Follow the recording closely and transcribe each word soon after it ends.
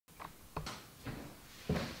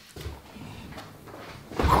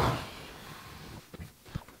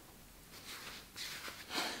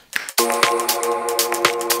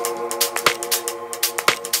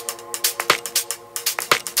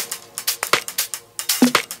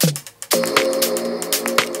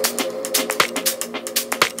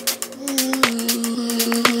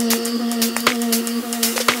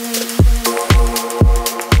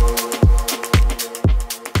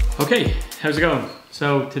how's it going?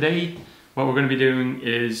 So today what we're going to be doing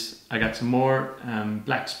is I got some more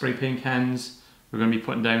black spray paint cans. We're going to be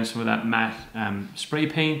putting down some of that matte spray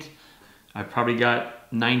paint. I've probably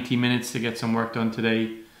got 90 minutes to get some work done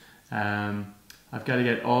today. I've got to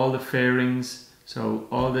get all the fairings, so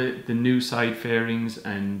all the new side fairings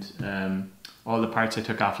and all the parts I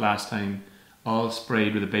took off last time, all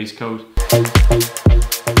sprayed with a base coat.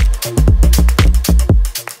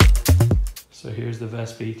 So here's the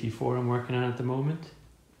Vespa ET4 I'm working on at the moment.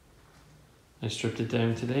 I stripped it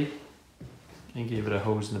down today and gave it a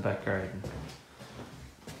hose in the back garden.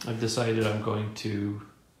 I've decided I'm going to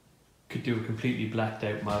do a completely blacked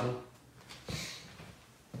out model.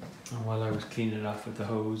 And while I was cleaning it off with the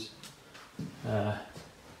hose,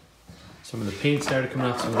 some of the paint started coming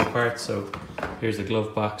off some of the parts, so here's the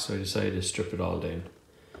glove box, so I decided to strip it all down.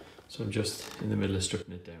 So I'm just in the middle of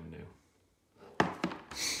stripping it down now.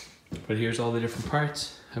 But here's all the different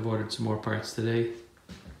parts. I've ordered some more parts today.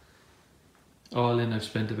 All in, I've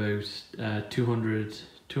spent about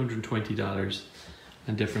 $220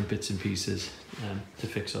 on different bits and pieces to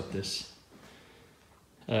fix up this.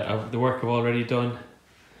 The work I've already done.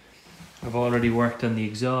 I've already worked on the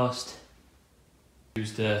exhaust.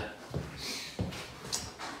 Used a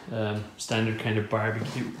standard kind of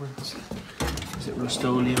barbecue. Is it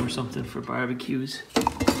Rust-Oleum or something for barbecues?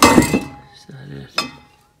 Is that it?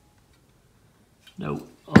 No,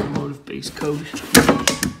 automotive base coat.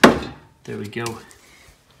 There we go.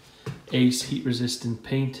 Ace heat resistant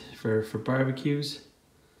paint for barbecues.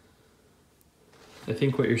 I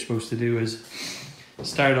think what you're supposed to do is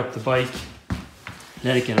start up the bike,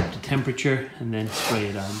 let it get up to temperature, and then spray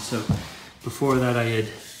it on. So before that I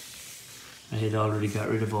had already got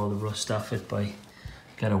rid of all the rust off it by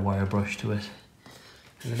got a wire brush to it,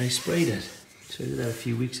 and then I sprayed it. So I did that a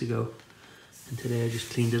few weeks ago, and today I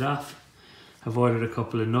just cleaned it off. I've ordered a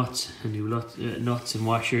couple of nuts, nuts and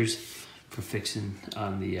washers for fixing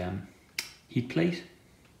on the heat plate.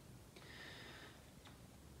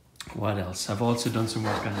 What else? I've also done some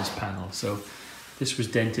work on this panel. So this was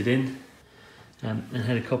dented in and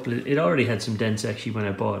had a couple of, it already had some dents actually when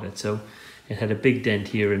I bought it. So it had a big dent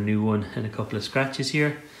here, a new one, and a couple of scratches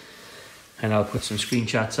here. And I'll put some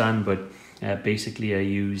screenshots on, but basically I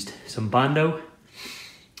used some Bondo,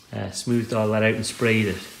 smoothed all that out and sprayed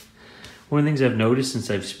it. One of the things I've noticed since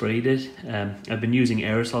I've sprayed it, I've been using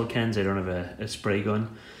aerosol cans, I don't have a spray gun,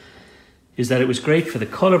 is that it was great for the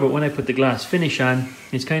colour, but when I put the glass finish on,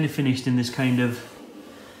 it's kind of finished in this kind of,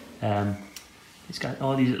 it's got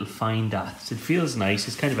all these little fine dots. It feels nice,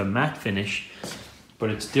 it's kind of a matte finish, but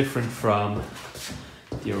it's different from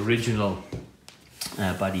the original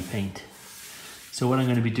body paint. So what I'm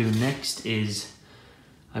going to be doing next is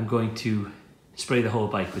I'm going to spray the whole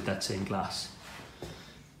bike with that same glass.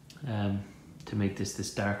 To make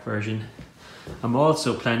this dark version. I'm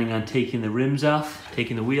also planning on taking the rims off,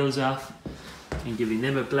 taking the wheels off, and giving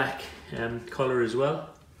them a black colour as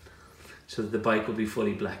well, so that the bike will be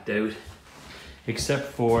fully blacked out,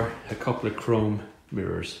 except for a couple of chrome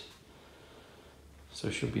mirrors. So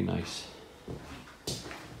it should be nice.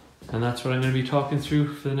 And that's what I'm going to be talking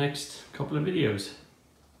through for the next couple of videos.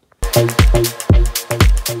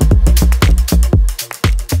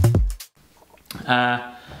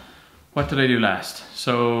 What did I do last?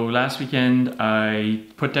 So last weekend I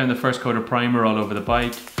put down the first coat of primer all over the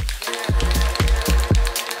bike.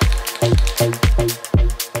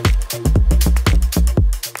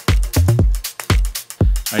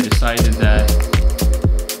 I decided that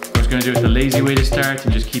I was going to do it the lazy way to start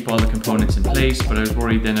and just keep all the components in place, but I was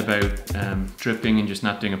worried then about dripping and just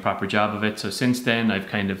not doing a proper job of it. So since then I've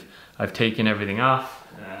taken everything off.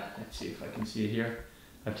 Let's see if I can see it here.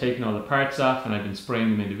 I've taken all the parts off and I've been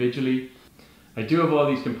spraying them individually. I do have all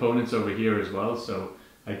these components over here as well, so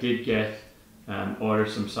I did get order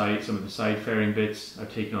some of the side fairing bits.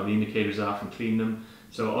 I've taken all the indicators off and cleaned them.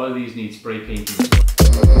 So all of these need spray painting.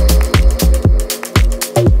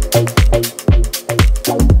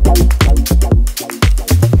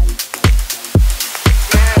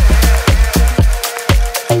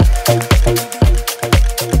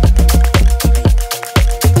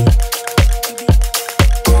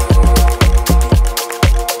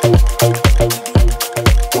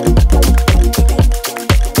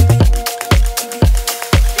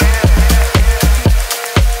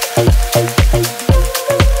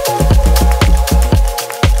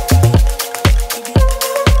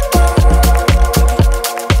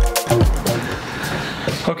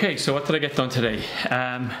 Okay, so what did I get done today?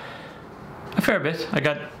 A fair bit. I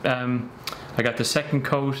got the second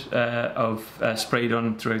coat of spray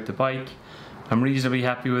done throughout the bike. I'm reasonably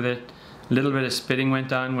happy with it. A little bit of spitting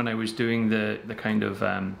went on when I was doing the kind of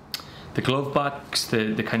glove box,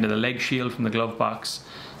 the kind of the leg shield from the glove box.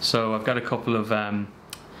 So I've got a couple of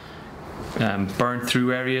burnt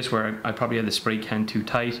through areas where I probably had the spray can too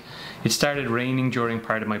tight. It started raining during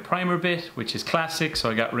part of my primer bit, which is classic, so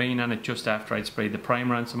I got rain on it just after I'd sprayed the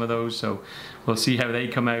primer on some of those, so we'll see how they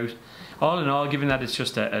come out. All in all, given that it's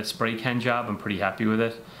just a spray can job, I'm pretty happy with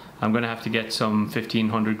it. I'm going to have to get some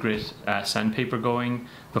 1500 grit sandpaper going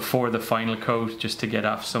before the final coat, just to get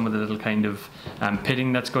off some of the little kind of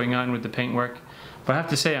pitting that's going on with the paintwork. But I have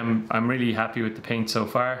to say I'm really happy with the paint so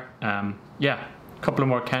far. Yeah, a couple of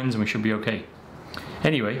more cans and we should be okay.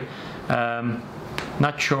 Anyway,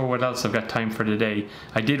 not sure what else I've got time for today.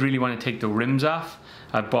 I did really want to take the rims off.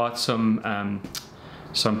 I bought some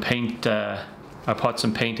paint. I bought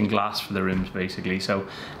some paint and glass for the rims basically. So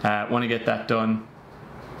want to get that done.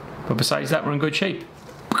 But besides that, we're in good shape.